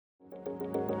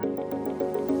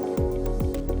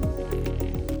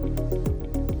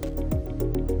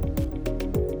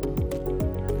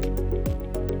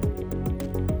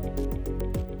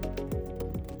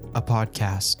a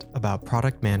podcast about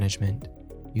product management,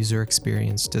 user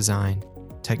experience design,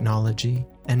 technology,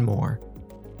 and more.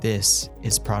 This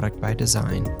is Product by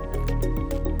Design.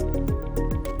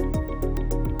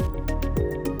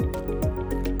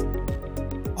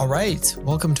 All right,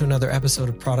 welcome to another episode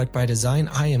of Product by Design.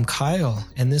 I am Kyle,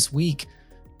 and this week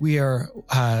we are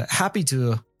happy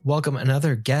to welcome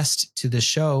another guest to the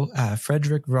show,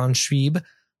 Frederick von Schrieb.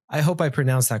 I hope I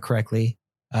pronounced that correctly.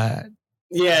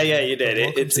 Yeah, you did.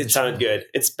 It sounded good.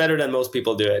 It's better than most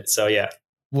people do it. So yeah.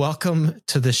 Welcome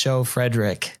to the show,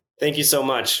 Frederick. Thank you so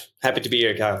much. Happy to be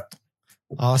here, Kyle.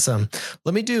 Awesome.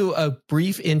 Let me do a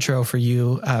brief intro for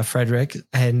you, Frederick,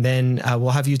 and then we'll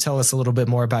have you tell us a little bit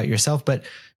more about yourself. But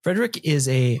Frederick is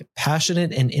a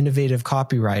passionate and innovative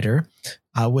copywriter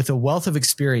with a wealth of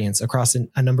experience across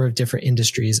a number of different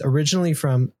industries, originally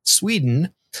from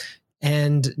Sweden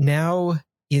and now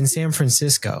in San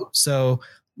Francisco. So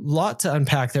lot to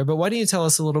unpack there, but why don't you tell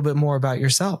us a little bit more about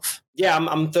yourself? Yeah,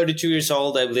 I'm 32 years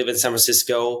old. I live in San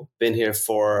Francisco, been here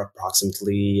for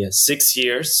approximately 6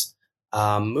 years.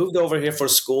 Moved over here for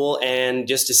school and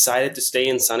just decided to stay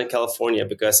in sunny California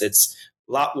because it's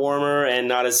a lot warmer and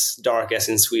not as dark as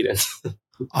in Sweden.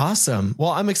 Awesome.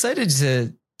 Well, I'm excited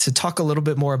to talk a little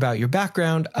bit more about your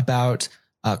background, about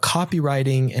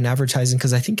copywriting and advertising,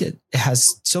 because I think it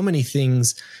has so many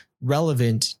things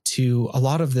relevant to a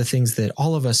lot of the things that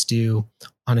all of us do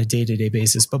on a day-to-day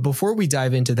basis. But before we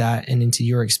dive into that and into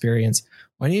your experience,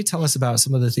 why don't you tell us about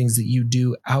some of the things that you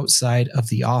do outside of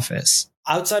the office?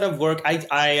 Outside of work,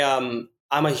 I'm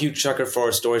a huge sucker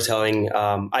for storytelling.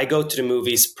 I go to the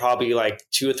movies probably like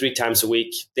 2 or 3 times a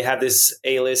week. They have this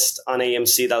A-list on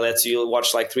AMC that lets you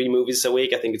watch like 3 movies a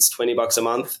week. I think it's $20 a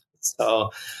month. So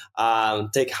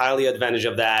take highly advantage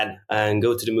of that and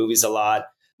go to the movies a lot.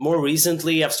 More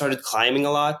recently, I've started climbing a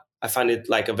lot. I find it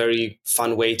like a very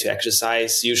fun way to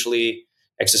exercise. Usually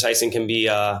exercising can be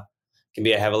a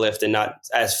heavy lift and not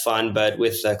as fun, but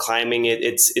with climbing,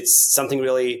 it's something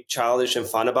really childish and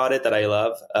fun about it that I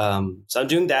love. So I'm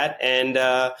doing that and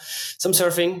some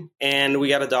surfing, and we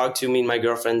got a dog too, me and my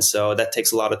girlfriend. So that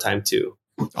takes a lot of time too.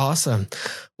 Awesome.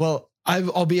 Well,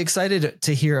 I'll be excited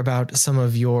to hear about some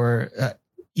of your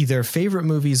either favorite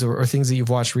movies or things that you've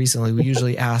watched recently. We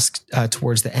usually ask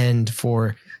towards the end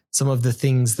for some of the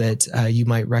things that you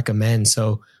might recommend.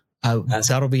 So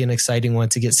that'll be an exciting one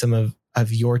to get some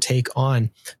of your take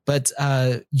on. But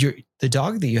the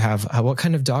dog that you have, what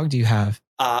kind of dog do you have?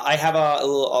 I have a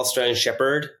little Australian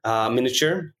Shepherd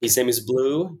miniature. His name is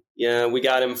Blue. Yeah, we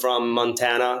got him from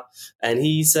Montana, and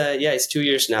he's 2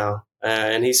 years now,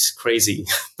 and he's crazy,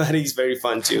 but he's very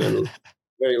fun too and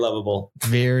very lovable.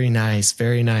 Very nice,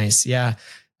 very nice. Yeah,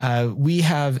 we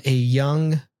have a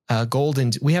young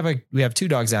golden. We have 2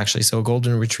 dogs actually, so a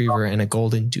golden retriever and a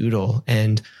golden doodle,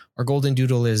 and our golden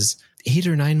doodle is 8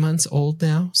 or 9 months old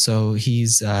now, so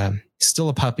he's still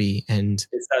a puppy, and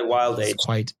it's that wild age.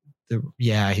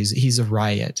 He's a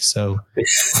riot. So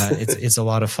it's a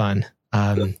lot of fun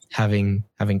having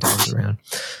dogs around.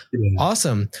 Yeah.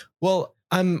 Awesome. Well,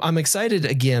 I'm excited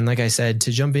again, like I said,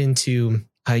 to jump into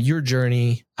your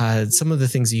journey, some of the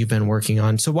things that you've been working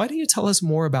on. So why don't you tell us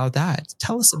more about that?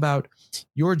 Tell us about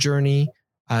your journey.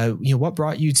 What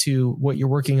brought you to what you're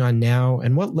working on now,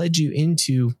 and what led you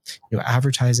into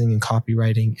advertising and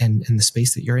copywriting and the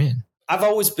space that you're in? I've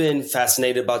always been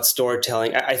fascinated about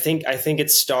storytelling. I think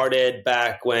it started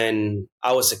back when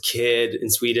I was a kid in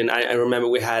Sweden. I remember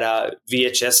we had a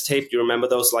VHS tape. Do you remember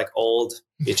those like old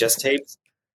VHS tapes?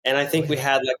 And I think we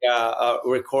had like a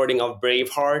recording of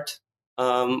Braveheart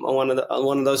on one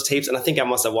of those tapes. And I think I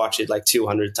must have watched it like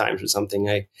 200 times or something.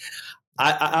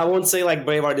 I won't say like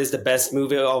Braveheart is the best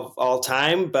movie of all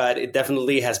time, but it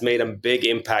definitely has made a big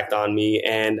impact on me.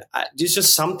 And there's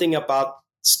just something about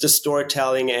the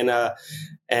storytelling and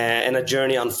a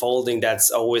journey unfolding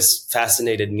that's always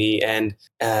fascinated me, and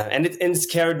it's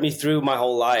carried me through my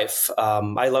whole life.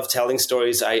 I love telling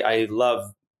stories. I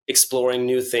love exploring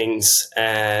new things,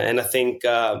 and I think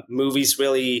movies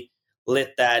really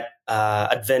lit that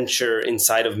adventure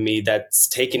inside of me that's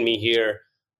taken me here.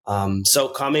 So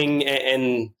coming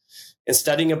and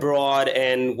studying abroad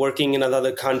and working in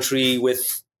another country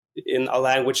in a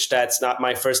language that's not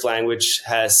my first language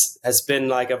has been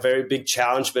like a very big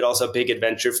challenge, but also a big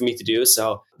adventure for me to do.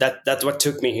 So that's what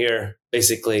took me here,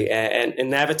 basically.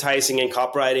 And advertising and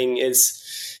copywriting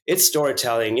it's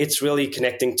storytelling. It's really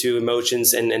connecting to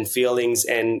emotions and feelings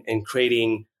and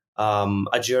creating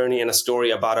a journey and a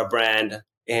story about a brand.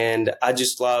 And I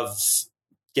just love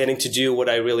getting to do what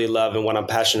I really love and what I'm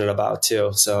passionate about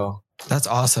too. So that's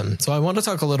awesome. So I want to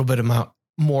talk a little bit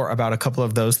more about a couple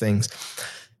of those things.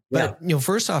 But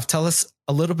first off, tell us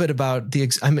a little bit about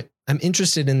I'm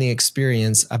interested in the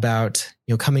experience about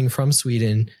coming from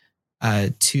Sweden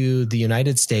to the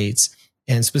United States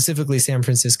and specifically San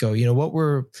Francisco. What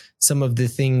were some of the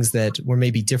things that were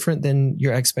maybe different than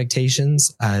your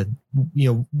expectations?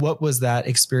 What was that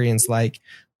experience like?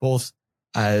 Both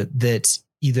that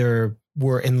either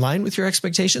were in line with your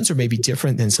expectations or maybe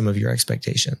different than some of your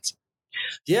expectations.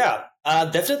 Yeah,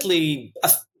 definitely.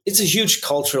 It's a huge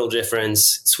cultural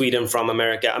difference, Sweden from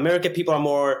America. America, people are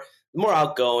more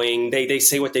outgoing. They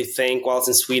say what they think, whilst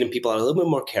in Sweden, people are a little bit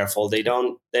more careful. They're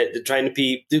trying to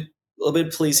be a little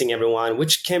bit pleasing everyone,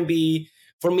 which can be,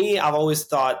 for me, I've always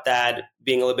thought that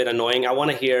being a little bit annoying. I want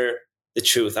to hear the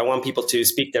truth. I want people to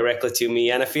speak directly to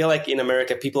me. And I feel like in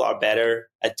America, people are better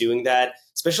at doing that,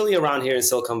 especially around here in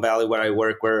Silicon Valley where I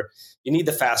work, where you need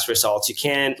the fast results. You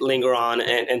can't linger on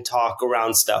and talk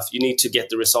around stuff. You need to get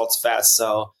the results fast.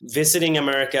 So visiting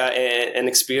America and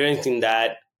experiencing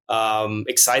that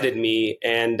excited me.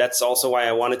 And that's also why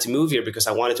I wanted to move here, because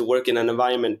I wanted to work in an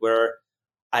environment where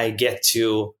I get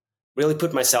to really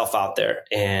put myself out there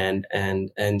and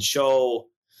show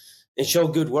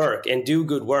good work and do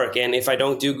good work. And if I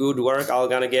don't do good work,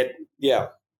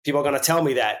 people are going to tell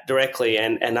me that directly,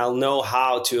 and I'll know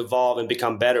how to evolve and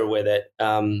become better with it.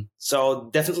 So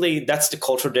definitely that's the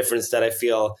cultural difference that I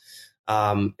feel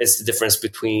is the difference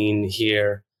between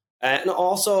here. And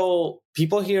also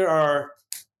people here are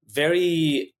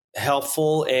very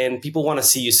helpful and people want to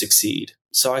see you succeed.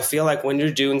 So I feel like when you're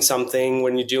doing something,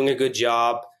 when you're doing a good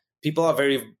job, people are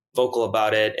very vocal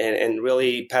about it and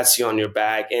really pats you on your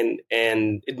back, and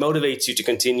it motivates you to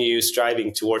continue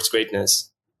striving towards greatness.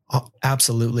 Oh,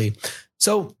 absolutely.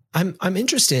 So I'm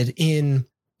interested in,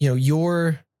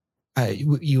 your,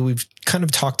 we've kind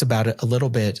of talked about it a little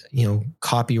bit,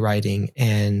 copywriting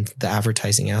and the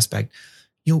advertising aspect,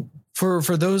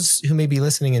 for those who may be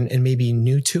listening and maybe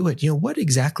new to it, what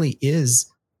exactly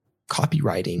is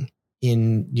copywriting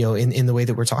in the way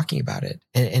that we're talking about it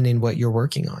and in what you're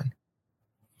working on?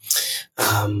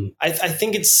 I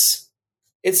think it's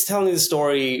telling the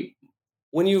story.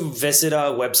 When you visit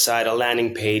a website, a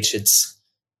landing page, it's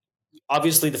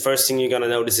obviously the first thing you're going to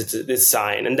notice is this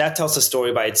sign, and that tells a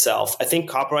story by itself. I think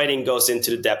copywriting goes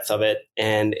into the depth of it,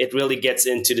 and it really gets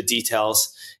into the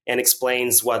details and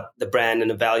explains what the brand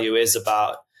and the value is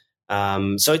about.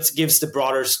 So it gives the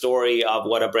broader story of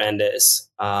what a brand is.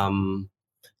 And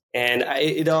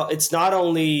it's not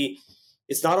only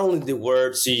the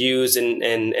words you use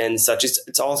and such.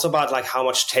 It's also about like how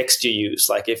much text you use.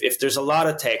 Like if there's a lot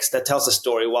of text, that tells a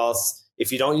story. Whilst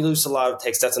if you don't use a lot of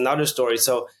text, that's another story.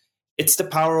 So it's the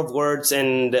power of words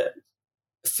and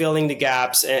filling the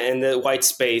gaps and the white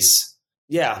space.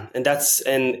 Yeah.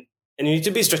 And you need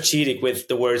to be strategic with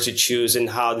the words you choose and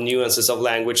how the nuances of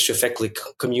language to effectively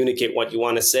communicate what you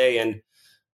want to say.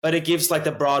 But it gives like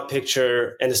the broad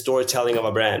picture and the storytelling of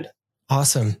a brand.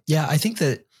 Awesome. Yeah. I think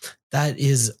that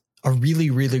is a really,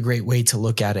 really great way to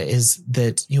look at it, is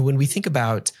that, when we think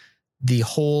about the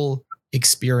whole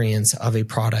experience of a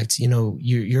product,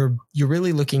 you're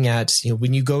really looking at,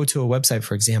 when you go to a website,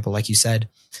 for example, like you said,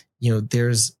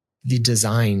 there's the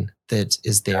design that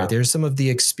is there. Yeah. There's some of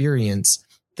the experience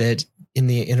that in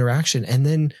the interaction. And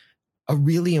then a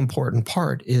really important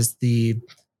part is the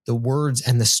words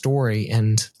and the story.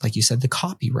 And like you said, the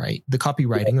copywriting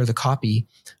or the copy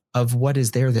of what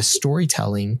is there, the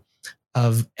storytelling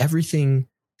of everything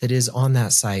that is on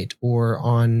that site or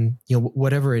on,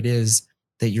 whatever it is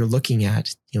that you're looking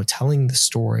at, telling the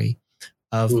story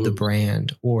of the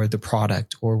brand or the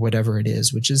product or whatever it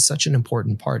is, which is such an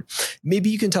important part. Maybe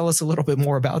you can tell us a little bit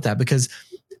more about that, because,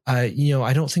 I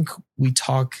don't think we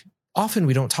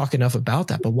don't talk enough about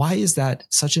that, but why is that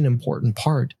such an important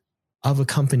part of a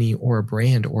company or a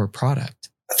brand or a product?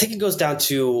 I think it goes down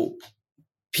to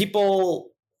people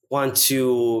want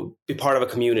to be part of a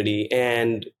community,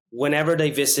 and whenever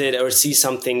they visit or see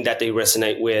something that they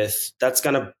resonate with, that's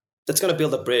gonna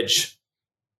build a bridge.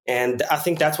 And I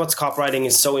think that's what's copywriting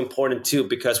is so important too,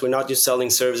 because we're not just selling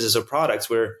services or products.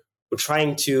 We're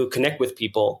trying to connect with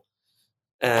people.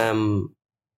 And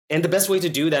the best way to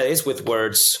do that is with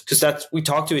words, because we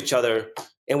talk to each other,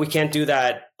 and we can't do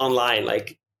that online.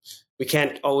 Like we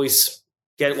can't always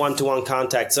get one-to-one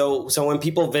contact. So when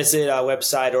people visit our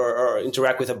website or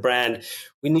interact with a brand,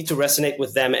 we need to resonate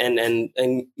with them and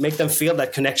make them feel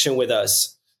that connection with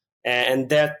us. And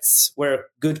that's where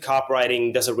good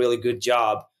copywriting does a really good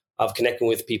job of connecting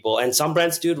with people. And some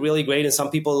brands do it really great, and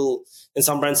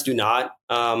some brands do not.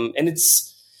 And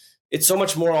it's so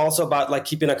much more also about like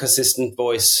keeping a consistent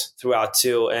voice throughout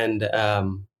too. And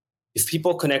if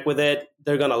people connect with it,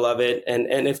 they're going to love it.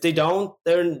 And if they don't,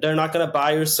 they're not going to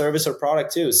buy your service or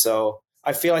product too. So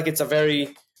I feel like it's a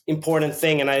very important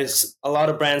thing. And a lot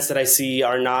of brands that I see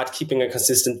are not keeping a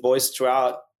consistent voice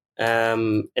throughout.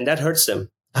 And that hurts them.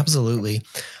 Absolutely.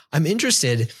 I'm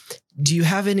interested. Do you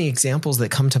have any examples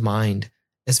that come to mind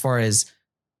as far as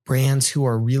brands who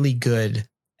are really good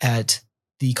at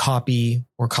the copy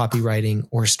or copywriting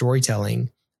or storytelling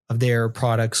of their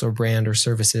products or brand or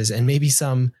services, and maybe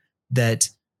some that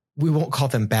we won't call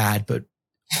them bad, but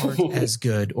aren't as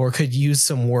good or could use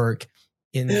some work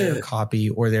in their copy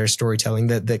or their storytelling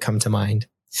that come to mind?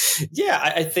 Yeah,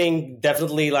 I think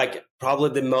definitely like probably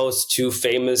the most two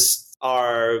famous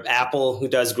are Apple, who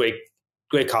does great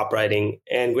copywriting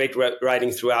and great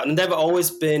writing throughout. And they've always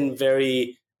been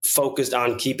very focused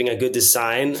on keeping a good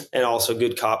design and also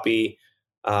good copy.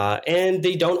 And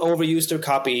they don't overuse their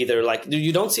copy either. Like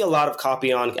you don't see a lot of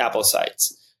copy on Apple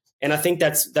sites. And I think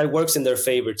that works in their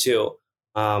favor too.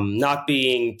 Not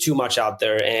being too much out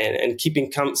there and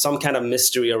keeping some kind of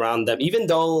mystery around them. Even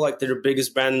though like they're the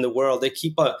biggest brand in the world, they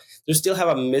still have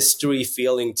a mystery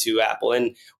feeling to Apple.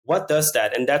 And what does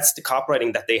that? And that's the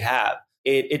copywriting that they have.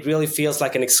 It really feels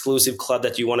like an exclusive club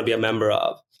that you want to be a member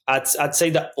of. I'd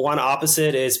say that one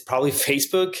opposite is probably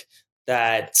Facebook.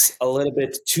 That's a little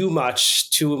bit too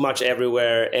much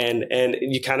everywhere, and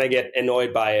you kind of get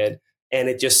annoyed by it, and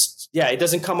it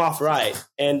doesn't come off right,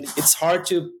 and it's hard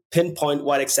to pinpoint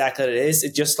what exactly it is.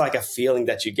 It's just like a feeling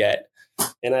that you get,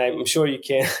 and I'm sure you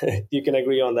can you can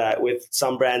agree on that with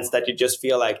some brands that you just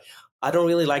feel like, I don't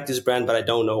really like this brand, but I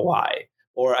don't know why,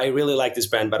 or I really like this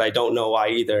brand, but I don't know why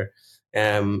either.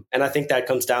 And I think that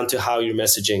comes down to how you're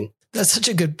messaging. That's such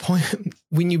a good point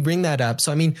when you bring that up.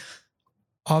 So, I mean,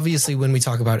 obviously when we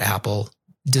talk about Apple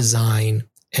design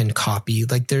and copy,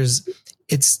 like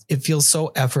it feels so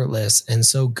effortless and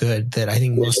so good that I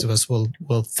think most of us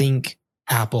will think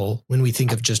Apple when we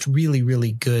think of just really,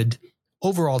 really good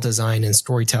overall design and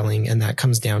storytelling. And that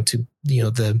comes down to,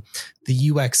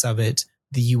 the UX of it,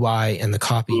 the UI and the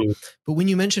copy. But when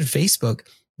you mentioned Facebook,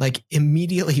 like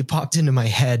immediately popped into my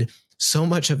head so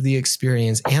much of the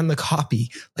experience and the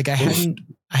copy. Like I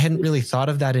hadn't really thought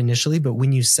of that initially, but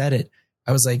when you said it,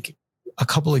 I was like, a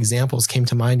couple examples came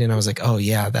to mind and I was like, oh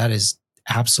yeah, that is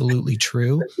absolutely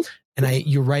true. And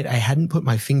you're right. I hadn't put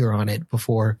my finger on it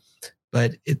before,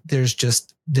 but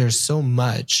there's so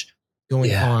much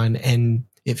going on, and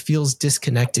it feels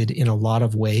disconnected in a lot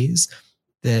of ways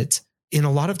that in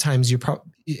a lot of times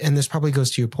and this probably goes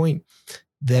to your point,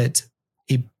 that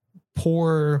a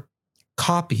poor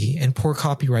copy and poor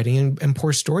copywriting and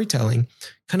poor storytelling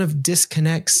kind of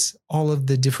disconnects all of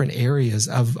the different areas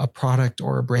of a product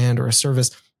or a brand or a service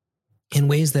in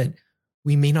ways that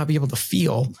we may not be able to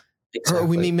feel, or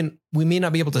we may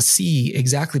not be able to see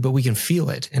exactly, but we can feel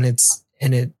it. And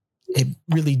it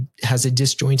really has a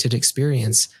disjointed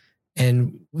experience.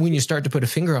 And when you start to put a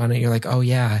finger on it, you're like, oh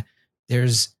yeah,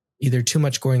 there's either too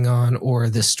much going on or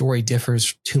the story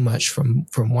differs too much from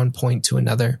one point to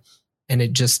another. And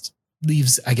it just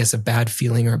leaves, I guess, a bad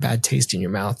feeling or a bad taste in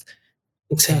your mouth.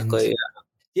 Exactly.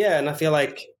 Yeah. And I feel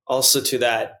like also to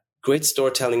that, great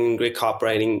storytelling and great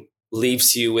copywriting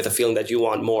leaves you with a feeling that you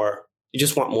want more. You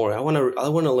just want more. I want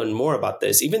to learn more about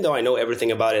this. Even though I know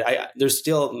everything about it, there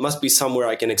still must be somewhere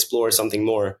I can explore something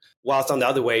more. Whilst on the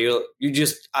other way,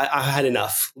 I had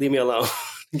enough. Leave me alone.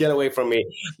 Get away from me.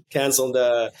 Cancel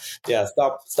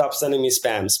stop sending me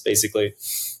spams, basically.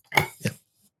 Yeah,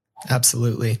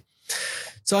 absolutely.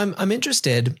 So I'm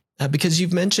interested because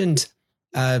you've mentioned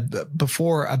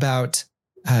before about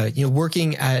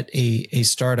working at a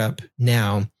startup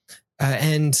now,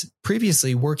 and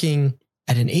previously working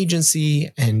at an agency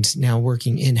and now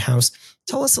working in-house.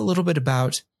 Tell us a little bit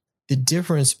about the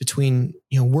difference between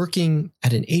working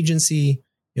at an agency,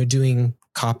 doing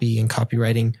copy and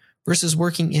copywriting versus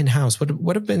working in-house.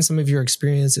 What have been some of your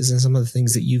experiences and some of the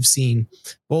things that you've seen,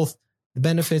 both the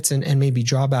benefits and maybe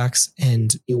drawbacks,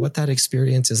 and what that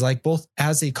experience is like, both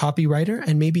as a copywriter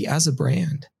and maybe as a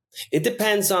brand? It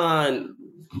depends on,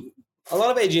 a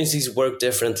lot of agencies work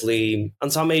differently. On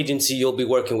some agency, you'll be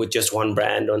working with just one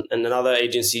brand. On another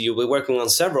agency, you'll be working on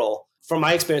several. From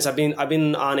my experience, I've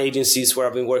been on agencies where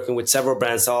I've been working with several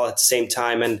brands all at the same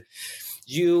time. And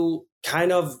you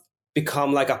kind of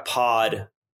become like a pod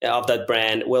of that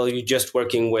brand while you're just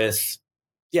working with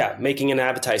making an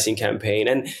advertising campaign.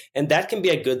 And that can be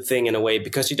a good thing in a way,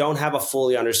 because you don't have a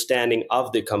fully understanding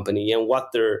of the company and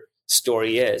what their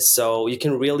story is. So you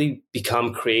can really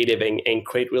become creative and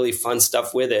create really fun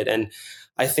stuff with it. And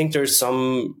I think there's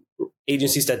some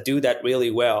agencies that do that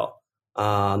really well.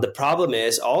 The problem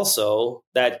is also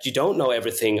that you don't know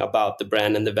everything about the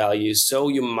brand and the values. So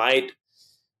you might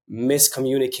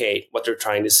miscommunicate what they're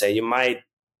trying to say. You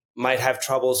might have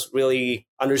troubles really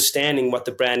understanding what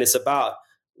the brand is about.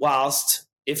 Whilst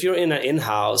if you're in an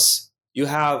in-house, you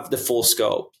have the full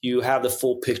scope. You have the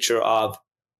full picture of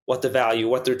what the value,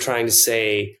 what they're trying to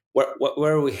say,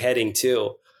 where are we heading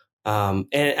to?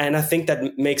 And I think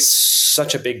that makes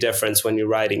such a big difference when you're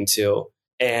writing too.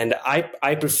 And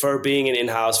I prefer being an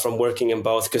in-house from working in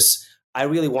both, because I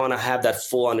really want to have that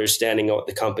full understanding of what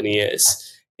the company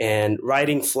is. And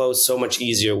writing flows so much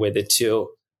easier with it too.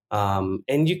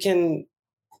 And you can,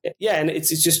 and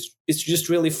it's just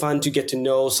really fun to get to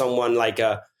know someone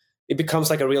it becomes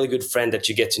like a really good friend that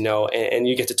you get to know, and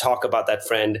you get to talk about that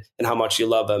friend and how much you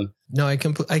love them. No, I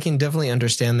can definitely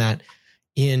understand that,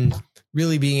 in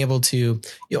really being able to,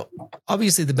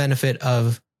 obviously the benefit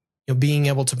of being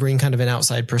able to bring kind of an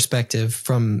outside perspective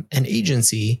from an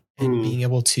agency and being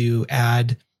able to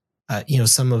add,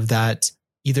 some of that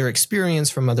either experience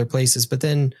from other places, but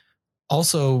then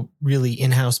also really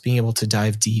in-house being able to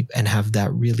dive deep and have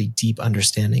that really deep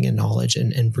understanding and knowledge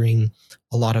and bring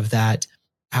a lot of that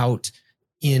out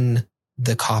in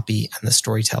the copy and the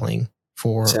storytelling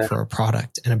for a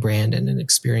product and a brand and an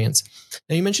experience.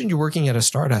 Now, you mentioned you're working at a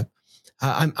startup.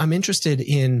 I'm interested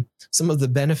in some of the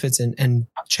benefits and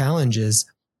challenges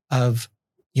of,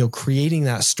 creating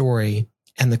that story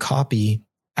and the copy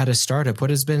at a startup. What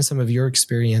has been some of your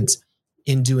experience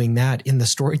in doing that, in the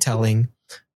storytelling,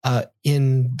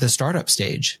 in the startup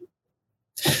stage?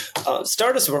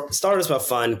 Startups were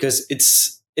fun because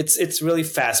it's really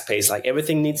fast paced. Like,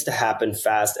 everything needs to happen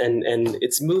fast, and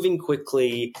it's moving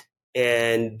quickly,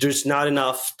 and there's not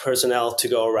enough personnel to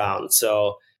go around.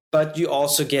 So, but you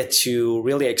also get to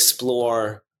really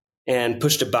explore and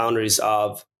push the boundaries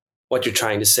of what you're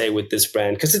trying to say with this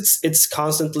brand, because it's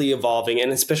constantly evolving,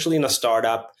 and especially in a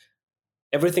startup,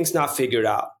 everything's not figured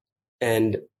out,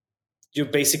 and you're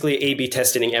basically A/B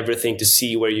testing everything to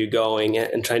see where you're going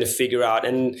and trying to figure out.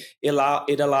 And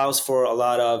it allows for a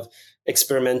lot of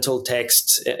experimental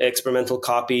text, experimental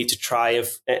copy to try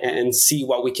and see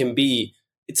what we can be.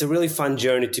 It's a really fun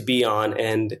journey to be on.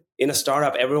 And in a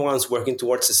startup, everyone's working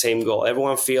towards the same goal.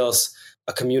 Everyone feels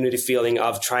a community feeling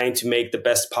of trying to make the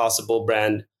best possible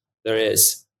brand there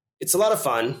is. It's a lot of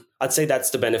fun. I'd say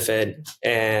that's the benefit.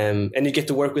 And you get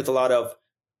to work with a lot of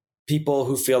people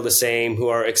who feel the same, who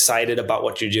are excited about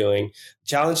what you're doing.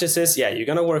 Challenges is, you're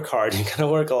going to work hard. You're going to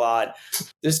work a lot.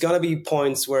 There's going to be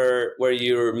points where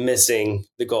you're missing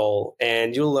the goal,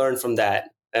 and you'll learn from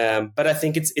that. But I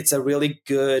think it's a really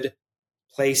good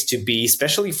place to be,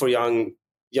 especially for young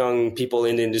people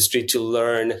in the industry, to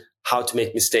learn how to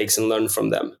make mistakes and learn from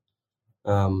them.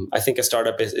 I think a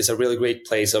startup is a really great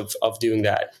place of doing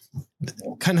that.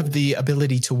 Kind of the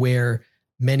ability to wear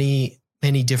many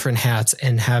different hats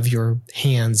and have your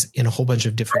hands in a whole bunch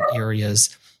of different areas.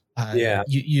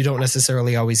 You don't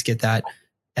necessarily always get that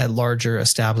at larger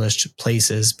established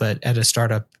places, but at a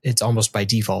startup, it's almost by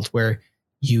default, where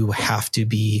you have to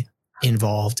be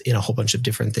involved in a whole bunch of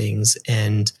different things,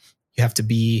 and you have to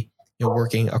be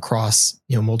working across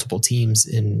multiple teams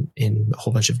in a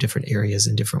whole bunch of different areas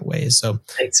in different ways. So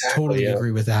totally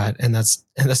agree with that, and that's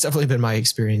definitely been my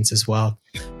experience as well.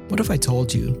 What if I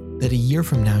told you that a year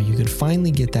from now you could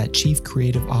finally get that Chief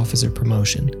Creative Officer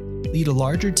promotion, lead a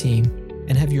larger team,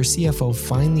 and have your CFO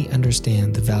finally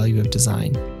understand the value of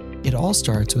design? It all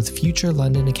starts with Future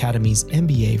London Academy's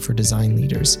MBA for Design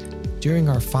Leaders. During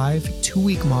our 5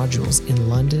 2-week modules in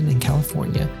London and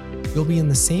California, you'll be in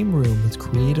the same room with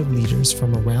creative leaders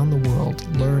from around the world,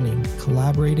 learning,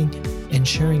 collaborating, and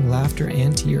sharing laughter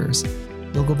and tears.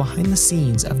 You'll go behind the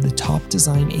scenes of the top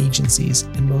design agencies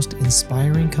and most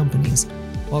inspiring companies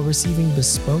while receiving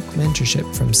bespoke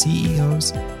mentorship from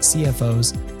CEOs,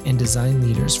 CFOs, and design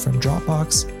leaders from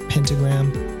Dropbox,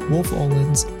 Pentagram, Wolf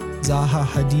Olins, Zaha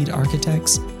Hadid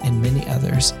Architects, and many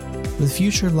others. With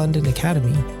Future London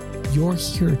Academy, you're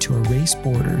here to erase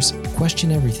borders,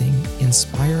 question everything,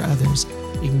 inspire others,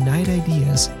 ignite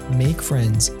ideas, make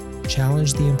friends,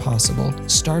 challenge the impossible,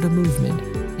 start a movement,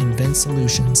 invent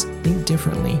solutions, think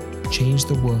differently, change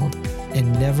the world,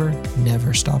 and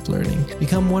never stop learning.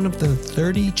 Become one of the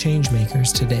 30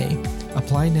 changemakers today.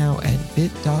 Apply now at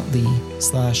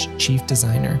bit.ly/chief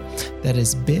designer. That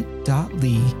is bit.ly/chief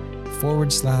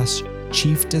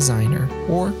designer,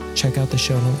 or check out the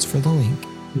show notes for the link.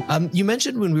 You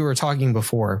mentioned when we were talking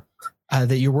before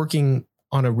that you're working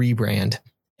on a rebrand,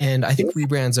 and I think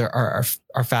rebrands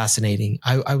are fascinating.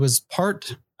 I was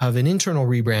part of an internal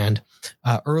rebrand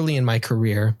early in my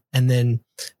career, and then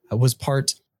was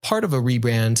part of a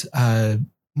rebrand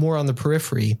more on the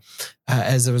periphery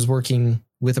as I was working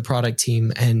with a product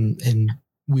team, and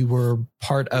we were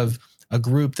part of a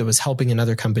group that was helping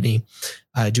another company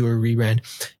do a rebrand.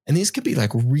 And these could be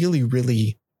like really,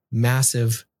 really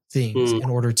massive things in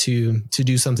order to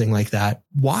do something like that.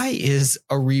 Why is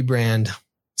a rebrand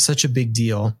such a big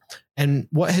deal? And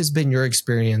what has been your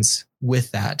experience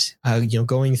with that?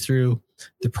 Going through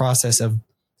the process of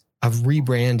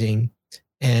rebranding,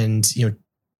 and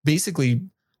basically,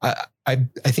 I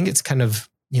think it's kind of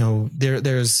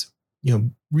there's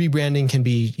rebranding can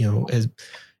be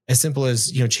as simple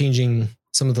as changing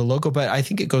some of the logo, but I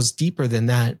think it goes deeper than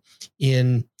that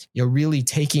in really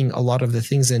taking a lot of the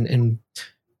things and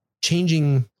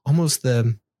changing almost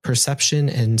the perception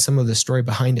and some of the story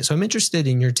behind it. So I'm interested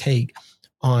in your take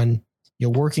on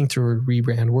working through a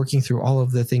rebrand, working through all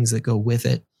of the things that go with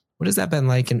it. What has that been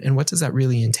like, and what does that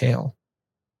really entail?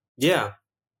 Yeah,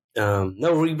 no,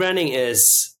 rebranding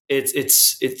is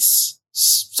it's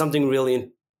something really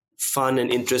fun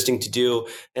and interesting to do.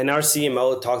 And our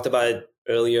CMO talked about it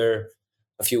earlier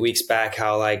a few weeks back,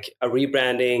 how like a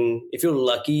rebranding, if you're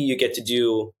lucky, you get to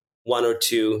do one or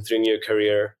two during your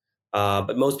career.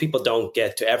 But most people don't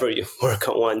get to ever work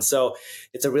on one. So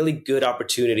it's a really good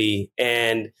opportunity.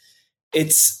 And I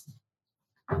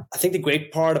think the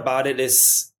great part about it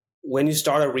is when you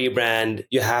start a rebrand,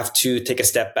 you have to take a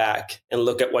step back and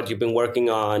look at what you've been working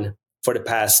on for the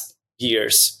past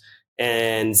years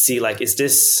and see like, is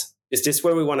this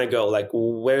where we want to go? Like,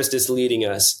 where's this leading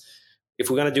us? If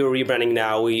we're going to do a rebranding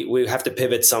now, we have to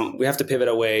pivot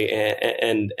away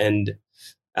and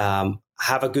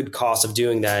have a good cause of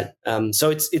doing that. So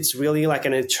it's really like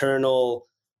an internal,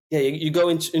 you go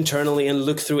internally and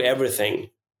look through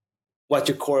everything, what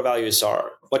your core values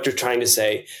are, what you're trying to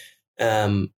say.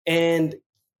 And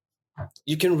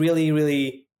you can really,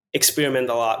 really experiment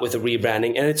a lot with the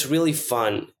rebranding. And it's really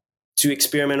fun to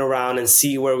experiment around and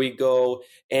see where we go.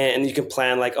 And you can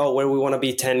plan like, where we want to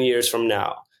be 10 years from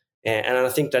now. And I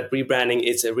think that rebranding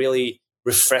is a really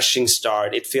refreshing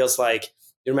start. It feels like,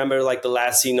 you remember like the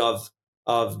last scene of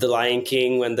The Lion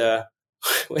King when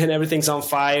everything's on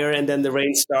fire and then the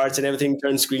rain starts and everything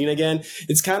turns green again.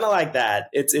 It's kind of like that.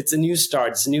 It's a new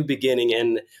start. It's a new beginning.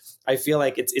 And I feel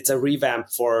like it's a revamp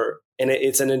and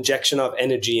it's an injection of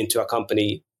energy into a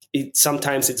company.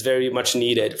 Sometimes it's very much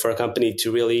needed for a company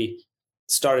to really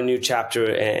start a new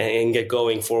chapter and get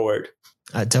going forward.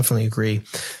 I definitely agree.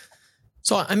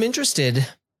 So I'm interested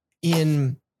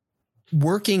in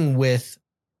working with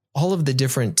all of the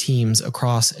different teams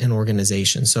across an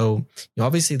organization. So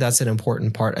obviously that's an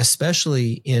important part,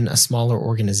 especially in a smaller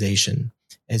organization,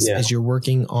 as you're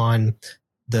working on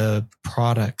the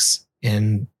products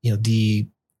and the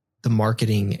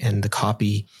marketing and the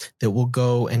copy that will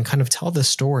go and kind of tell the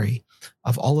story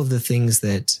of all of the things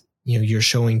that you're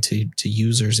showing to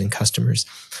users and customers.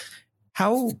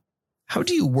 How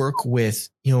do you work with,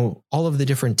 all of the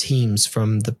different teams,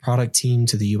 from the product team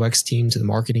to the UX team to the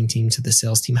marketing team to the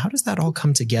sales team? How does that all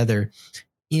come together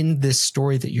in this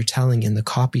story that you're telling, in the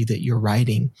copy that you're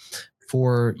writing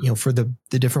for the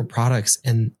different products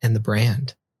and the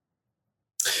brand?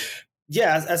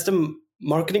 Yeah, as the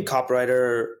marketing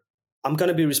copywriter, I'm going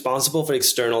to be responsible for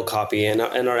external copy and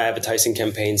our advertising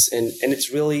campaigns. And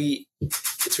it's really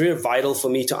vital for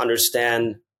me to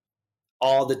understand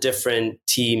all the different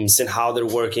teams and how they're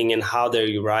working and how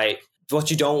they write. What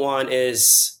you don't want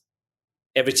is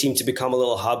every team to become a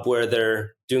little hub where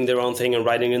they're doing their own thing and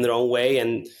writing in their own way,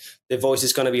 and the voice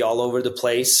is going to be all over the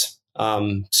place.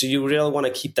 So you really want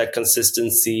to keep that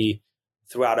consistency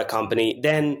throughout a company.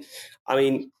 Then, I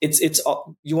mean, it's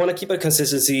you want to keep a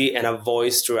consistency and a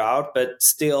voice throughout, but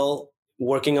still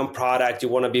working on product, you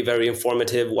want to be very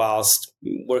informative, whilst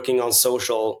working on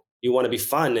social, you want to be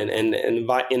fun and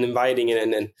inviting,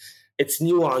 and it's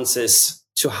nuances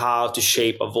to how to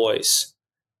shape a voice.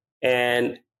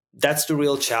 And that's the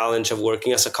real challenge of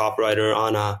working as a copywriter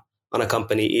on a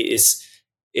company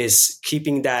is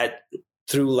keeping that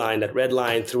through line, that red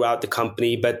line throughout the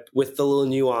company, but with the little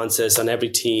nuances on every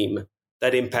team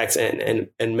that impacts and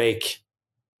make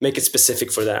it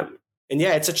specific for them. And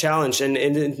yeah, it's a challenge, and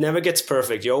it never gets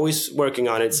perfect. You're always working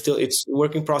on it. It's a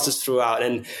working process throughout,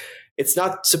 and it's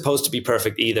not supposed to be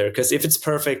perfect either. Because if it's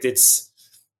perfect,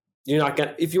 you're not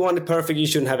gonna. If you want it perfect, you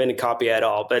shouldn't have any copy at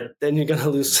all. But then you're gonna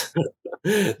lose.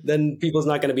 Then people's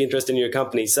not gonna be interested in your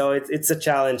company. So it's a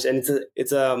challenge, and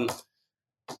it's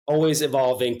always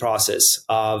evolving process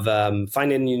of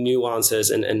finding new nuances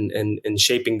and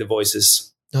shaping the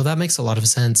voices. No, that makes a lot of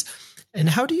sense. And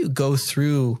how do you go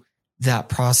through that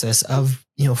process of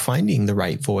finding the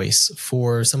right voice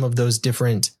for some of those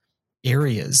different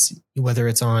areas, whether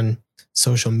it's on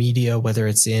social media, whether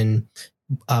it's in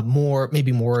more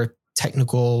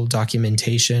technical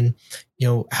documentation?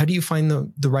 how do you find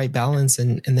the right balance,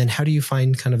 and then how do you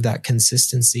find kind of that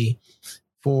consistency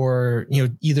for,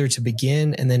 either to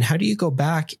begin, and then how do you go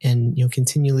back and,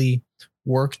 continually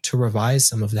work to revise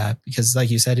some of that? Because like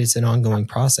you said, it's an ongoing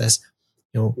process.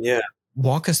 Yeah.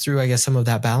 Walk us through, I guess, some of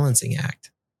that balancing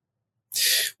act.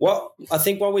 Well, I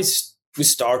think what we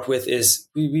start with is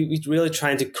we really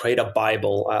trying to create a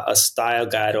Bible, a style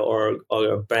guide or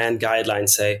a brand guideline,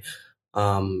 say,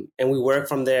 and we work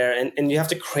from there. And you have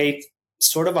to create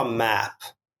sort of a map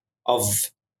of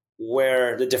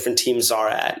where the different teams are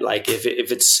at. Like if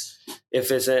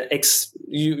it's an X,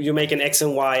 you make an X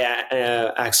and Y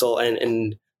axle,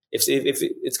 and if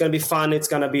it's going to be fun, it's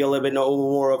going to be a little bit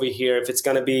more over here. If it's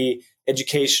going to be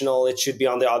educational, it should be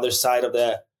on the other side of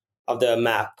the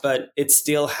map. But it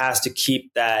still has to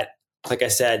keep that, like I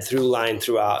said, through line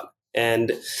throughout.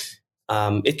 And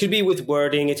it could be with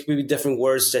wording, it could be different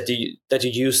words that you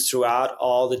use throughout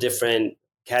all the different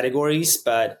categories.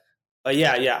 But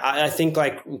yeah, I think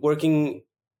like working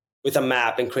with a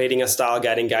map and creating a style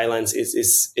guiding guidelines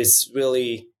is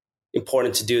really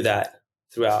important to do that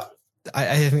throughout.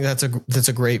 I think that's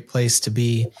a great place to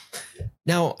be.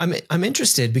 Now, I'm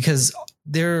interested because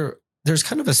there's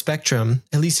kind of a spectrum,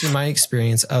 at least in my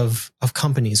experience, of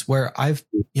companies where I've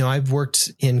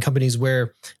worked in companies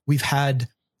where we've had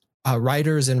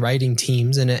writers and writing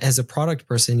teams, and as a product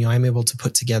person, I'm able to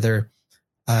put together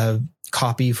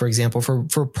copy, for example,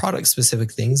 for product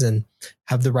specific things, and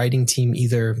have the writing team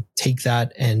either take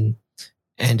that and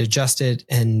adjust it,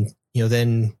 and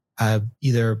then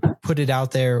either put it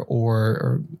out there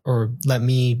or let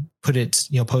me put it,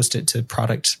 post it to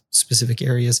product specific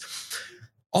areas.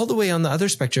 All the way on the other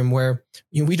spectrum where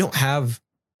we don't have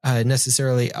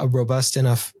necessarily a robust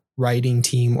enough writing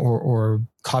team or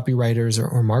copywriters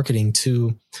or marketing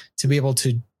to be able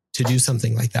to do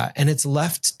something like that. And it's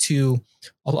left to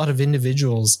a lot of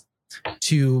individuals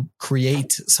to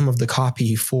create some of the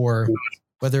copy for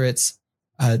whether it's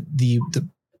the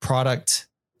product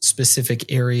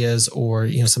specific areas or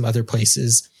some other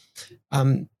places.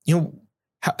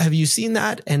 Have you seen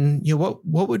that? And what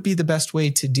would be the best way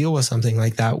to deal with something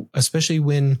like that, especially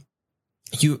when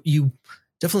you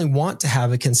definitely want to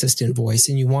have a consistent voice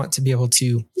and you want to be able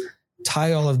to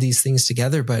tie all of these things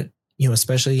together, but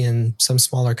especially in some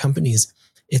smaller companies,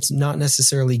 it's not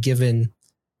necessarily given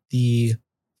the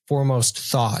foremost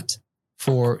thought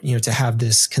for to have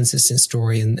this consistent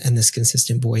story and this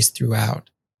consistent voice throughout.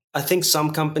 I think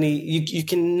some company you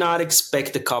cannot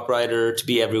expect the copywriter to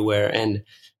be everywhere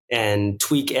and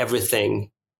tweak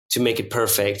everything to make it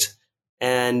perfect.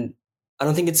 And I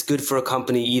don't think it's good for a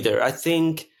company either. I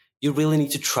think you really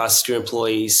need to trust your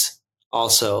employees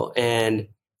also. And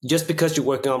just because you're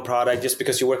working on product, just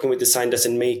because you're working with design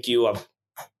doesn't make you a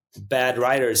bad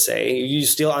writer, say. You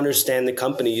still understand the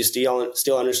company. You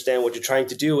still understand what you're trying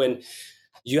to do. And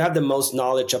you have the most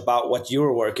knowledge about what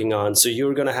you're working on. So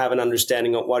you're going to have an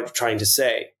understanding of what you're trying to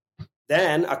say.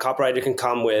 Then a copywriter can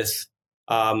come with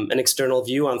an external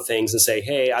view on things and say,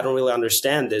 hey, I don't really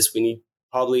understand this. We need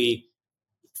probably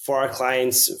for our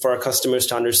clients, for our customers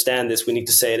to understand this, we need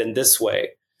to say it in this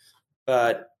way.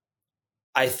 But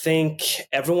I think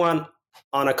everyone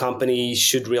on a company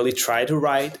should really try to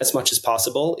write as much as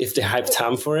possible if they have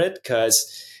time for it,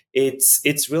 because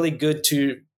it's really good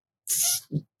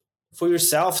for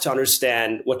yourself to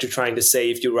understand what you're trying to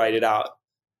say if you write it out.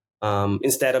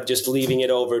 Instead of just leaving it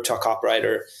over to a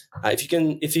copywriter.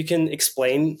 If you can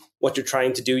explain what you're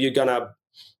trying to do, you're gonna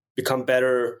become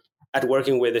better at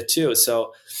working with it too.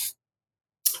 So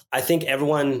I think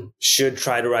everyone should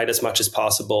try to write as much as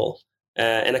possible,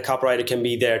 and a copywriter can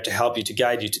be there to help you, to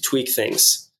guide you, to tweak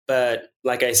things. But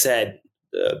like I said,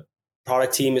 the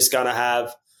product team is gonna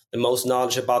have the most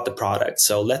knowledge about the product,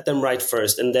 so let them write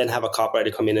first, and then have a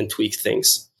copywriter come in and tweak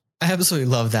things. I absolutely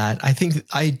love that.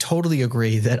 I totally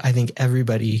agree that I think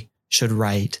everybody should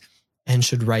write and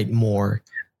should write more,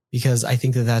 because I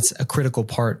think that that's a critical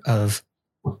part of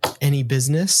any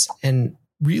business and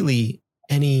really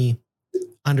any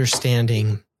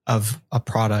understanding of a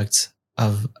product,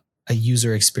 of a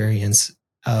user experience,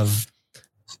 of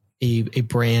a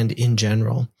brand in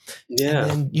general. Yeah.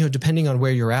 And then, depending on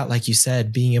where you're at, like you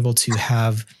said, being able to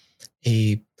have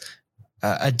either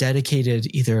a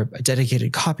dedicated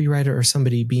copywriter or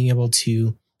somebody being able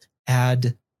to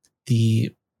add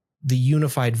the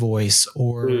unified voice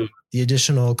or the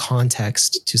additional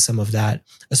context to some of that,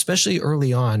 especially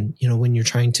early on, when you're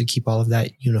trying to keep all of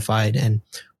that unified and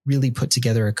really put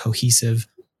together a cohesive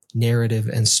narrative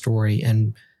and story,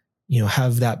 and,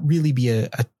 have that really be a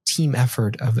team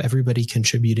effort of everybody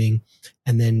contributing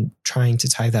and then trying to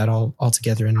tie that all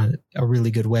together in a really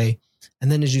good way.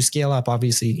 And then as you scale up,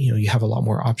 obviously, you have a lot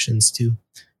more options to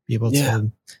be able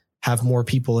to have more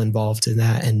people involved in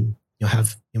that, and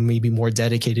have maybe more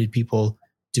dedicated people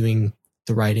doing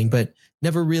the writing, but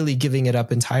never really giving it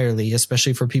up entirely,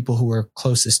 especially for people who are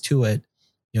closest to it.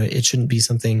 It shouldn't be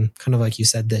something kind of like you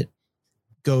said that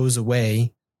goes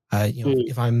away.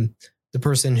 If I'm the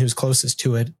person who's closest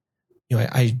to it,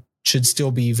 I should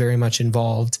still be very much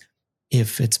involved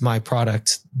if it's my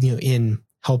product, in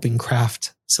helping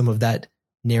craft some of that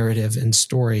narrative and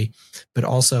story, but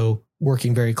also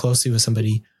working very closely with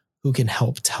somebody who can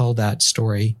help tell that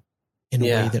story in a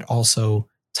way that also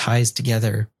ties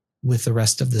together with the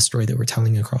rest of the story that we're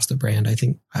telling across the brand. I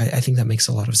think that makes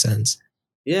a lot of sense.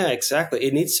 Yeah, exactly.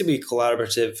 It needs to be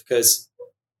collaborative, because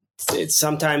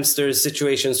sometimes there's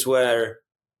situations where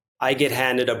I get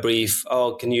handed a brief.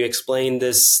 Oh, can you explain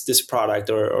this product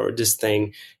or this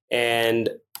thing? And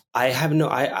I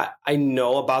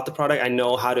know about the product. I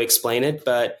know how to explain it,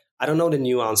 but I don't know the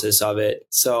nuances of it.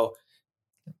 So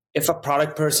if a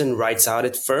product person writes out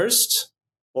it first,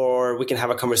 or we can have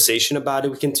a conversation about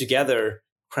it, we can together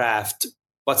craft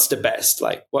what's the best,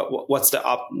 like what's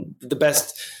the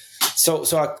best, so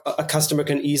a customer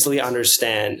can easily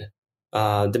understand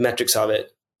the metrics of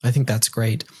it. I think that's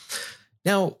great.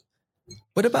 Now,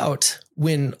 what about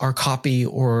when our copy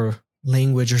or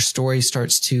language or story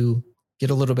starts to get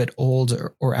a little bit old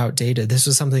or outdated? This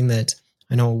was something that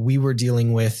I know we were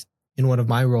dealing with in one of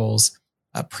my roles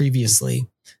previously,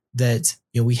 that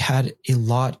we had a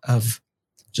lot of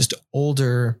just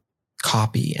older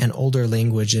copy and older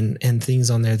language and things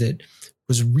on there that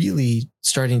was really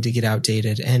starting to get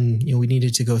outdated. And we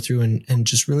needed to go through and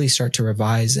just really start to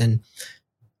revise and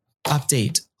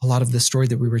update a lot of the story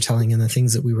that we were telling and the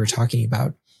things that we were talking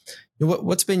about.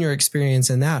 What's been your experience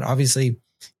in that? Obviously,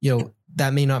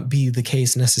 that may not be the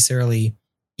case necessarily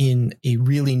in a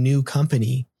really new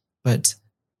company, but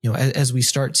as we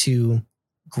start to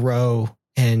grow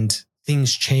and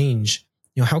things change,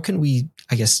 how can we,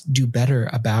 I guess, do better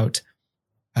about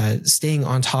staying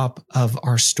on top of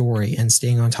our story and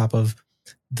staying on top of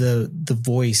the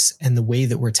voice and the way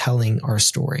that we're telling our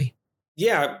story?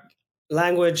 Yeah,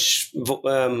 language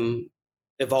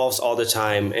evolves all the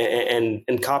time,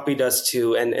 and copy does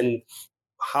too. And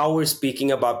how we're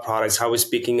speaking about products, how we're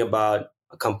speaking about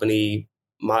a company,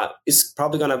 is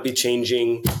probably going to be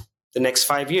changing the next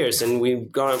 5 years, and we're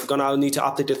gonna need to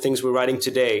update the things we're writing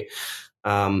today.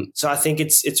 So I think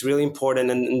it's really important,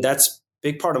 and that's a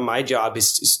big part of my job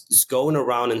is going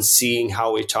around and seeing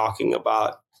how we're talking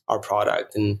about our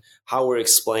product and how we're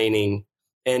explaining.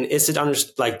 And is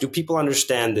it do people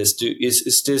understand this?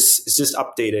 Is this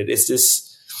updated? Is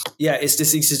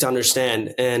this easy to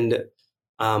understand? And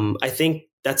I think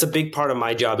that's a big part of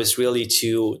my job, is really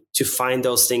to find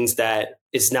those things that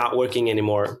is not working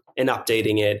anymore and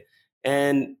updating it.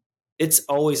 And it's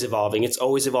always evolving.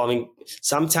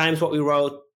 Sometimes what we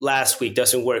wrote last week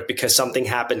doesn't work because something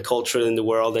happened culturally in the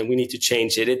world and we need to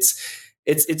change it.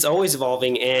 It's always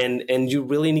evolving, and you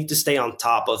really need to stay on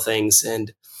top of things.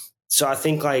 And so I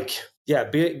think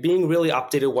being really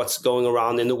updated what's going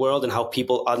around in the world and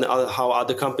how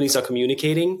other companies are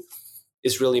communicating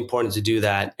is really important to do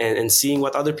that, and seeing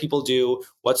what other people do,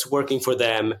 what's working for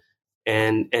them,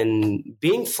 and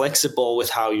being flexible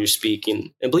with how you're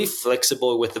speaking, and be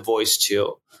flexible with the voice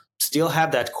too. Still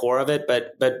have that core of it,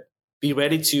 but be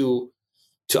ready to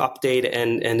update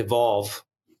and evolve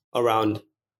around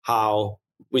how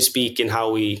we speak and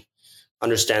how we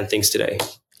understand things today.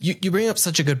 You bring up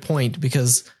such a good point,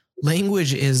 because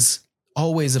language is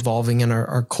always evolving, and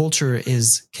our culture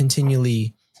is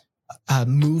continually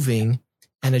moving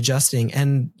and adjusting.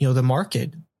 And the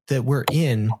market that we're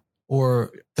in,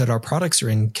 or that our products are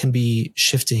in, can be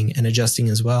shifting and adjusting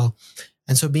as well.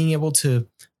 And so being able to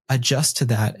adjust to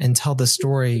that and tell the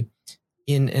story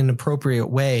in an appropriate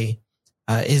way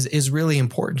is really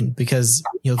important, because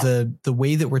the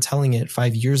way that we're telling it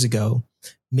 5 years ago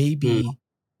may be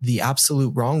the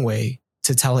absolute wrong way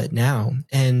to tell it now.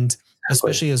 And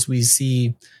especially as we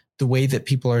see the way that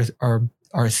people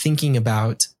are thinking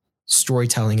about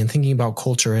storytelling and thinking about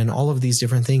culture and all of these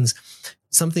different things,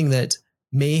 something that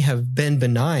may have been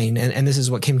benign, and this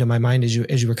is what came to my mind as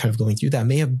you were kind of going through that,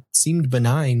 may have seemed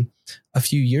benign a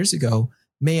few years ago,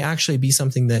 may actually be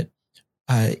something that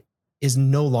is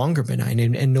no longer benign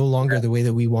and no longer the way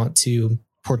that we want to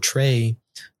portray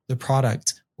the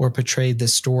product or portray the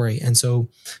story. And so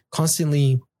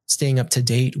constantly staying up to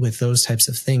date with those types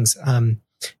of things.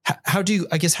 How do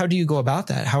you go about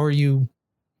that? How are you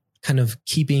kind of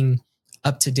keeping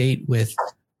up to date with,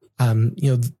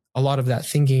 a lot of that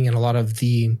thinking and a lot of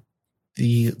the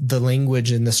the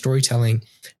language and the storytelling?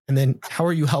 And then how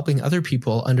are you helping other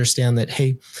people understand that,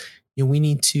 hey, we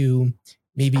need to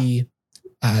maybe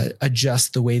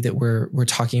adjust the way that we're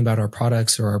talking about our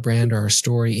products or our brand or our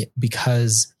story,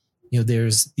 because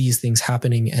there's these things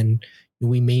happening, and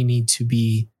we may need to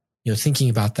be thinking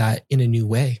about that in a new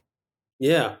way.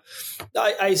 Yeah,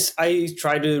 I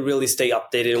try to really stay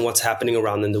updated on what's happening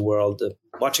around in the world.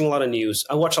 Watching a lot of news.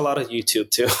 I watch a lot of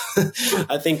YouTube too.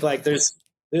 I think like there's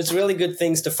really good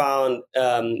things to find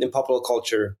in popular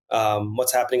culture.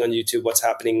 What's happening on YouTube? What's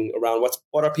happening around?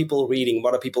 What are people reading?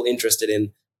 What are people interested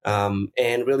in?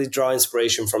 And really draw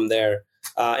inspiration from there.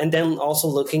 And then also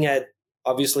looking at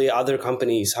obviously other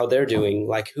companies, how they're doing.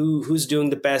 Like who's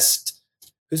doing the best?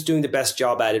 Who's doing the best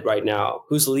job at it right now?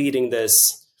 Who's leading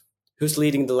this? Who's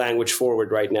leading the language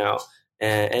forward right now,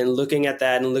 and looking at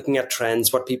that and looking at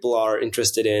trends, what people are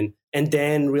interested in, and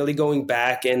then really going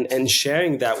back and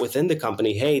sharing that within the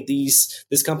company. Hey,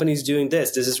 this company is doing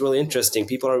this. This is really interesting.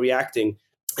 People are reacting.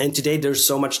 And today there's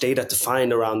so much data to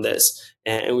find around this.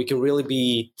 And we can really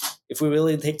be, if we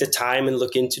really take the time and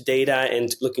look into data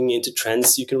and looking into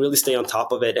trends, you can really stay on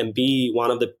top of it and be one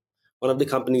of the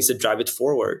companies that drive it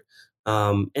forward.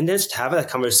 And just have that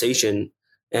conversation.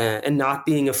 And not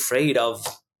being afraid of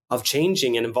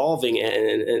changing and evolving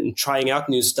and trying out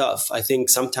new stuff. I think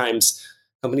sometimes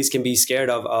companies can be scared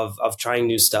of trying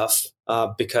new stuff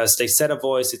because they set a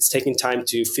voice. It's taking time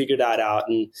to figure that out,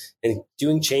 and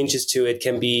doing changes to it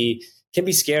can be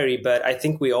scary. But I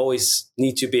think we always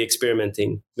need to be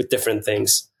experimenting with different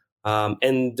things.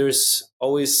 And there's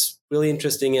always really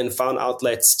interesting and fun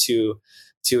outlets to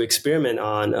experiment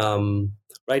on.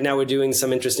 Right now, we're doing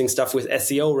some interesting stuff with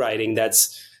SEO writing.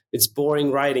 It's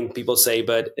boring writing, people say,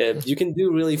 but you can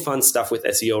do really fun stuff with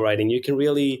SEO writing. You can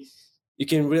really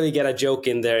get a joke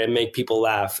in there and make people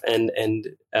laugh, and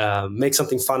make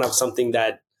something fun of something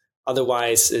that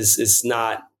otherwise is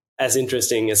not as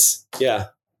interesting as Yeah,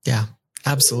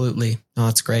 absolutely. No,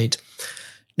 that's great.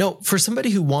 No, for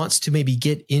somebody who wants to maybe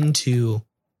get into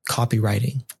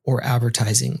copywriting or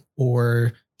advertising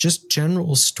or just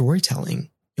general storytelling,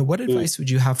 what advice would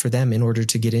you have for them in order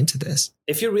to get into this?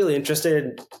 If you're really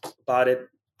interested about it,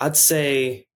 I'd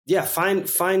say,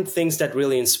 find things that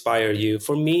really inspire you.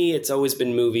 For me, it's always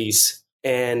been movies,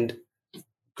 and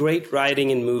great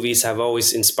writing in movies have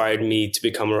always inspired me to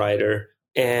become a writer.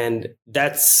 And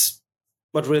that's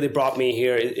what really brought me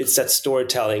here. It's that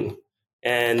storytelling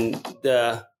and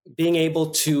the being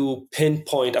able to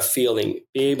pinpoint a feeling,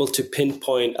 be able to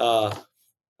pinpoint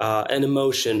an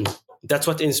emotion. That's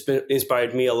what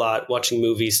inspired me a lot, watching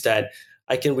movies, that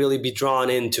I can really be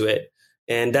drawn into it.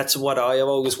 And that's what I have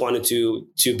always wanted to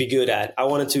be good at. I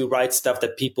wanted to write stuff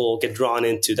that people get drawn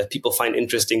into, that people find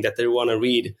interesting, that they want to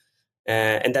read,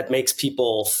 and that makes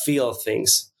people feel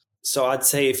things. So I'd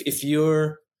say if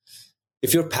you're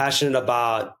passionate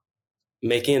about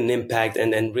making an impact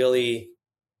and really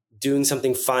doing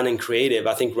something fun and creative,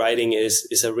 I think writing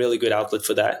is a really good outlet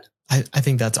for that. I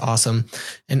think that's awesome,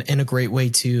 and a great way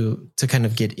to kind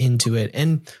of get into it,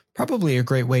 and probably a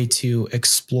great way to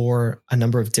explore a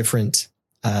number of different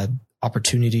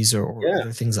opportunities or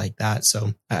other things like that.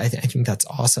 So I think that's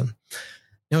awesome.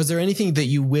 Now, is there anything that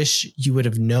you wish you would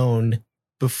have known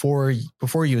before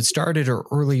you had started or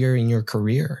earlier in your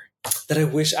career? That I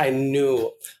wish I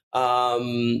knew?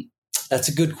 That's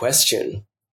a good question.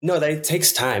 No, that it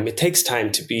takes time. It takes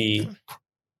time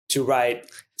to write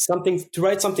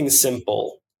something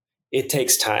simple. It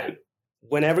takes time.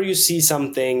 Whenever you see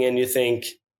something and you think,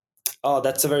 oh,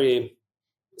 that's a very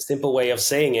simple way of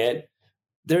saying it,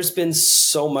 there's been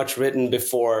so much written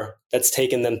before that's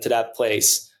taken them to that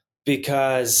place,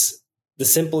 because the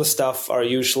simplest stuff are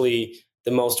usually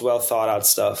the most well thought out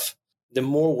stuff. The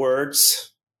more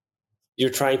words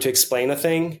you're trying to explain a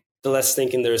thing, the less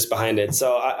thinking there is behind it.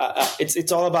 So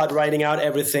it's all about writing out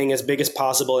everything as big as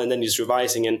possible, and then just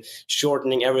revising and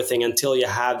shortening everything until you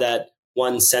have that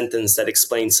one sentence that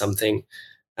explains something.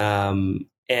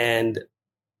 And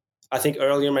I think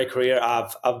earlier in my career,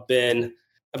 I've been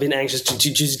anxious to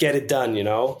just get it done,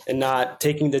 and not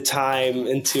taking the time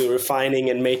into refining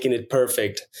and making it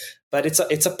perfect. But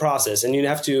it's a process, and you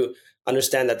have to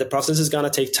understand that the process is going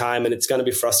to take time, and it's going to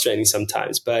be frustrating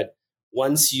sometimes. But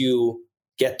once you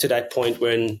get to that point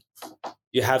when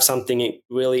you have something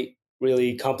really,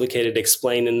 really complicated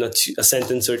explained in a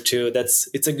sentence or two,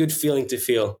 it's a good feeling to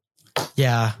feel.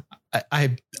 Yeah,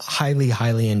 I highly,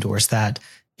 highly endorse that.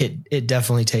 It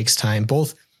definitely takes time,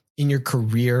 both in your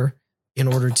career in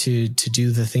order to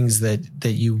do the things that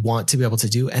you want to be able to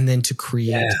do, and then to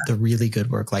create the really good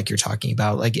work like you're talking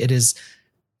about. Like, it is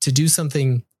to do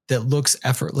something that looks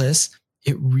effortless.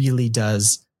 It really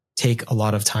does take a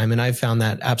lot of time. And I've found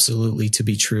that absolutely to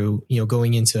be true,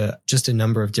 going into just a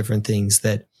number of different things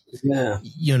that,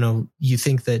 you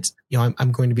think that,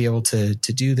 I'm going to be able to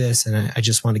do this and I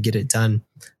just want to get it done,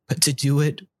 but to do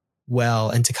it well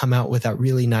and to come out with that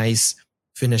really nice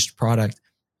finished product,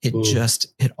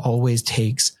 it always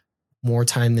takes more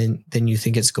time than you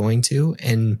think it's going to.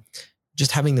 And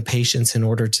just having the patience in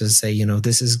order to say,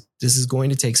 this is going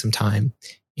to take some time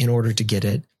in order to get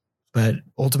it, but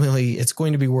ultimately it's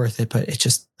going to be worth it. But it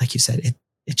just, like you said,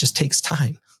 it just takes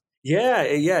time. Yeah.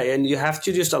 And you have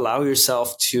to just allow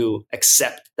yourself to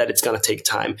accept that it's going to take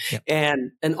time. Yep.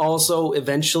 And also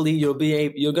eventually you're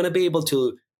going to be able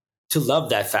to love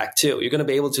that fact too. You're going to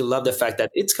be able to love the fact that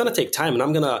it's going to take time, and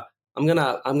I'm going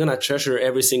to treasure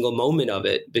every single moment of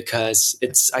it because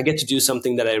I get to do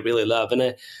something that I really love.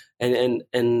 And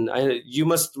you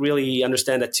must really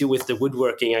understand that too with the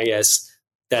woodworking, I guess.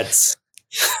 That's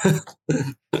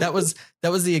that was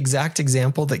the exact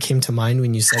example that came to mind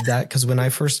when you said that. Because when I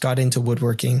first got into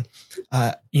woodworking,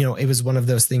 it was one of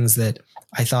those things that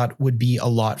I thought would be a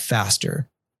lot faster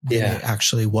than it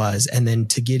actually was. And then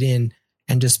to get in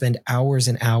and just spend hours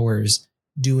and hours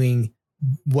doing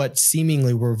what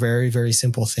seemingly were very, very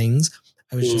simple things,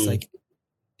 I was just like,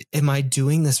 am I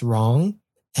doing this wrong?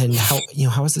 And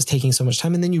how is this taking so much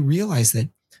time? And then you realize that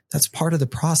that's part of the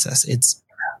process. It's,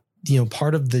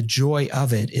 part of the joy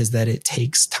of it is that it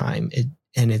takes time.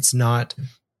 And it's not,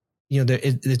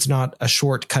 it's not a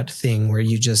shortcut thing where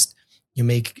you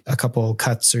make a couple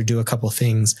cuts or do a couple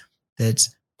things.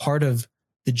 That's part of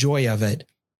the joy of it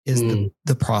is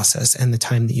the process and the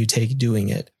time that you take doing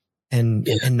it and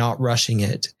not rushing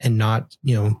it and not,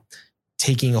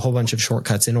 taking a whole bunch of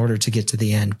shortcuts in order to get to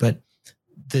the end. But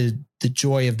the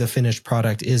joy of the finished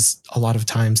product is a lot of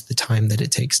times the time that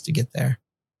it takes to get there.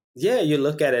 Yeah, you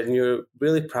look at it and you're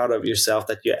really proud of yourself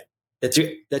that you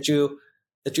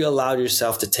allowed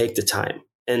yourself to take the time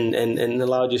and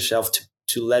allowed yourself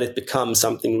to let it become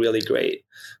something really great.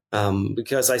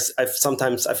 Because I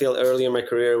sometimes feel early in my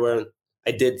career when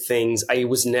I did things, I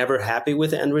was never happy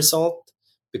with the end result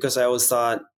because I always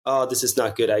thought, oh, this is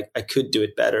not good. I could do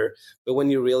it better. But when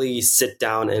you really sit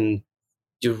down and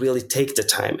you really take the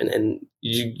time and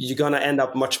you're going to end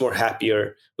up much more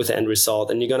happier with the end result.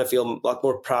 And you're going to feel a lot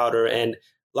more prouder and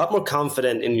a lot more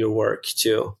confident in your work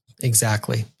too.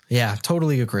 Exactly. Yeah,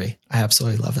 totally agree. I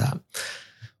absolutely love that.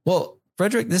 Well,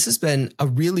 Frederick, this has been a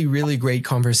really, really great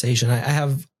conversation. I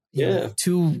have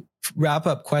two wrap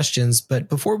up questions, but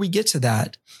before we get to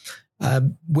that,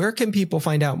 where can people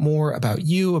find out more about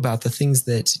you, about the things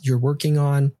that you're working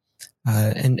on,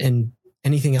 and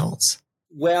anything else?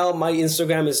 Well, my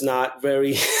Instagram is not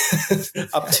very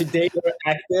up to date or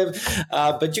active,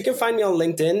 but you can find me on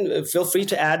LinkedIn. Feel free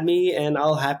to add me, and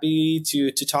I'll happy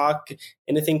to talk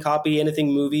anything copy,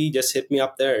 anything movie. Just hit me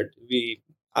up there.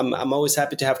 I'm always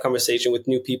happy to have conversation with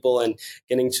new people and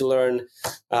getting to learn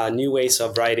new ways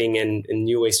of writing and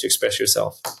new ways to express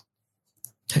yourself.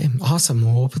 Okay, awesome.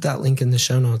 Well, we'll put that link in the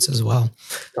show notes as well.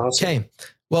 Awesome. Okay,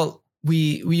 well,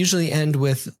 we usually end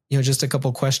with just a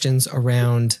couple questions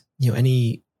around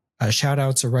any shout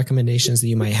outs or recommendations that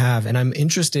you might have. And I'm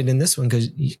interested in this one because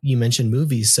you mentioned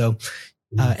movies. So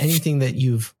anything that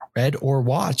you've read or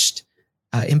watched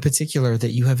in particular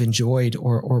that you have enjoyed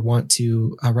or want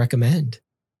to recommend?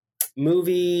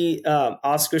 Movie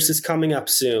Oscars is coming up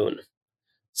soon.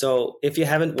 So if you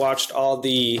haven't watched all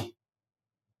the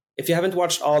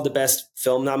best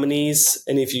film nominees,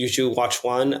 and if you should watch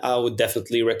one, I would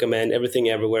definitely recommend Everything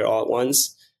Everywhere All at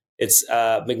Once. It's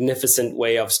a magnificent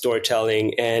way of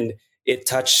storytelling, and it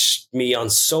touched me on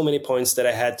so many points that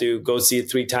I had to go see it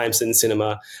 3 times in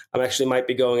cinema. I actually might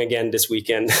be going again this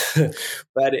weekend,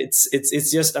 but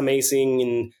it's just amazing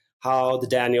in how the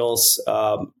Daniels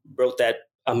wrote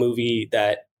a movie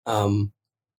that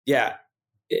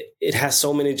it has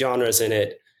so many genres in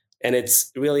it, and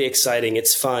it's really exciting.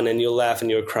 It's fun, and you'll laugh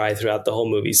and you'll cry throughout the whole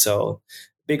movie. So,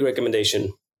 big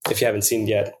recommendation if you haven't seen it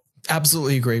yet.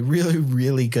 Absolutely agree. Really,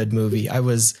 really good movie.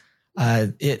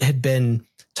 It had been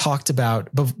talked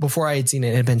about before I had seen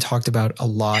it. It had been talked about a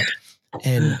lot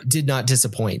and did not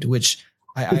disappoint, which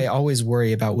I always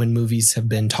worry about when movies have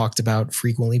been talked about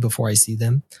frequently before I see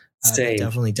them.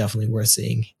 Definitely worth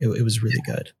seeing. It was really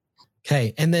good.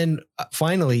 Okay. And then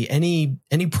finally, any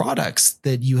products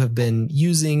that you have been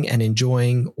using and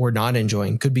enjoying or not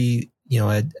enjoying, could be,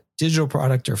 a digital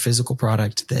product or physical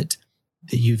product that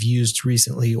you've used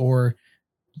recently or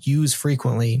use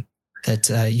frequently that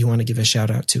you want to give a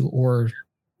shout out to or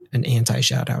an anti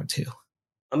shout out to.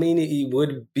 I mean, it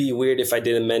would be weird if I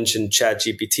didn't mention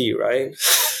ChatGPT, right?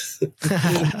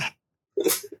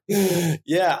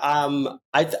 Yeah.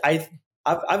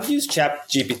 I've used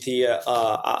ChatGPT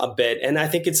a bit, and I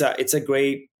think it's a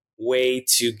great way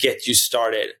to get you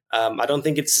started. I don't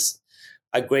think it's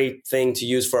a great thing to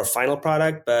use for a final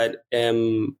product, but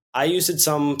I use it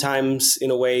sometimes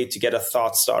in a way to get a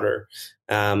thought starter,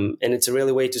 and it's a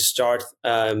really way to start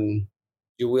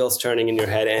your wheels turning in your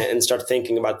head and start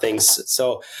thinking about things.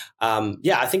 So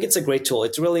I think it's a great tool.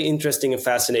 It's a really interesting and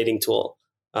fascinating tool,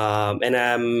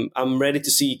 and I'm ready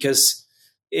to see, because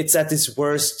it's at its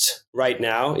worst right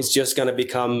now. It's just going to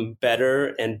become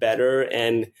better and better.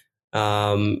 And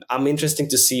I'm interested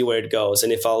to see where it goes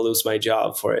and if I'll lose my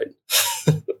job for it.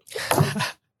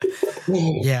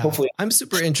 Yeah, hopefully. I'm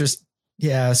super interested.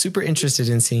 Yeah, super interested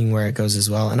in seeing where it goes as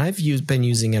well. And I've been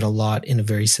using it a lot in a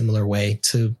very similar way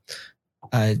to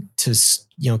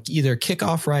either kick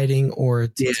off writing or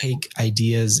to take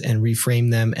ideas and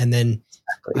reframe them. And then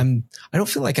I don't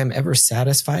feel like I'm ever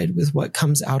satisfied with what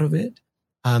comes out of it.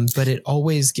 But it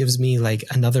always gives me like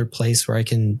another place where I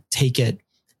can take it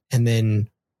and then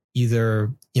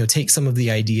either, take some of the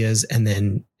ideas and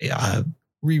then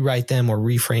rewrite them or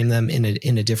reframe them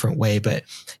in a different way. But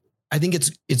I think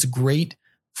it's great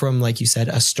from, like you said,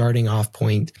 a starting off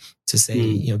point to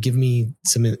say, give me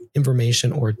some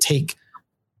information or take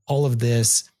all of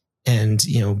this and,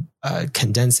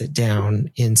 condense it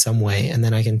down in some way. And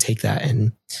then I can take that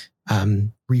and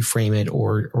reframe it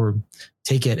or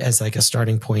take it as like a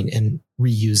starting point and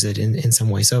reuse it in some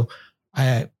way. So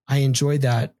I enjoyed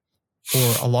that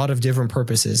for a lot of different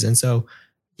purposes. And so,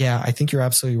 yeah, I think you're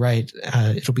absolutely right.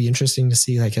 It'll be interesting to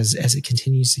see, like, as it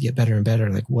continues to get better and better,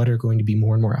 like what are going to be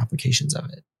more and more applications of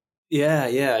it. Yeah,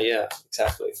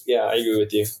 exactly. Yeah, I agree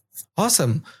with you.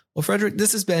 Awesome. Well, Frederick,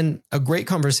 this has been a great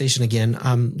conversation again.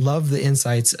 Love the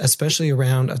insights, especially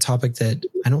around a topic that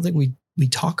I don't think we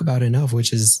talk about enough,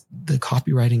 which is the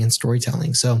copywriting and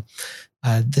storytelling. So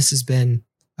this has been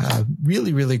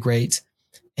really, really great,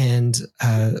 and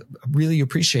really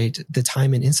appreciate the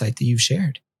time and insight that you've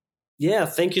shared. Yeah,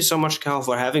 thank you so much, Kyle,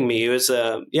 for having me. It was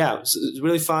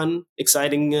really fun,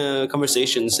 exciting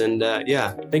conversations, and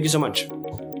thank you so much.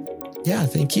 Yeah,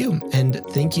 thank you. And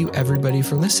thank you everybody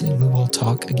for listening. We will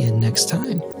talk again next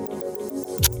time.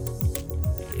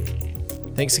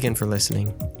 Thanks again for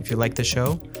listening. If you like the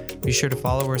show, be sure to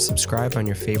follow or subscribe on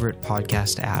your favorite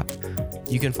podcast app.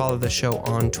 You can follow the show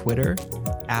on Twitter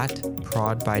at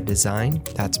prod_by_design.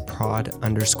 That's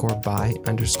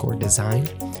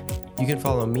prod_by_design. You can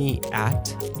follow me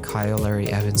at Kyle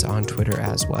Larry Evans on Twitter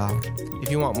as well. If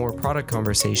you want more product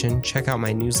conversation, check out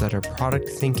my newsletter, Product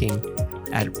Thinking,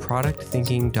 at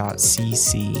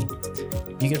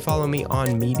productthinking.cc. You can follow me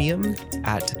on Medium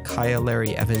at Kyle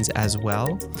Larry Evans as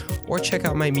well, or check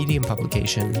out my Medium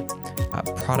publication,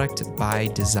 Product by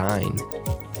Design.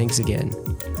 Thanks again.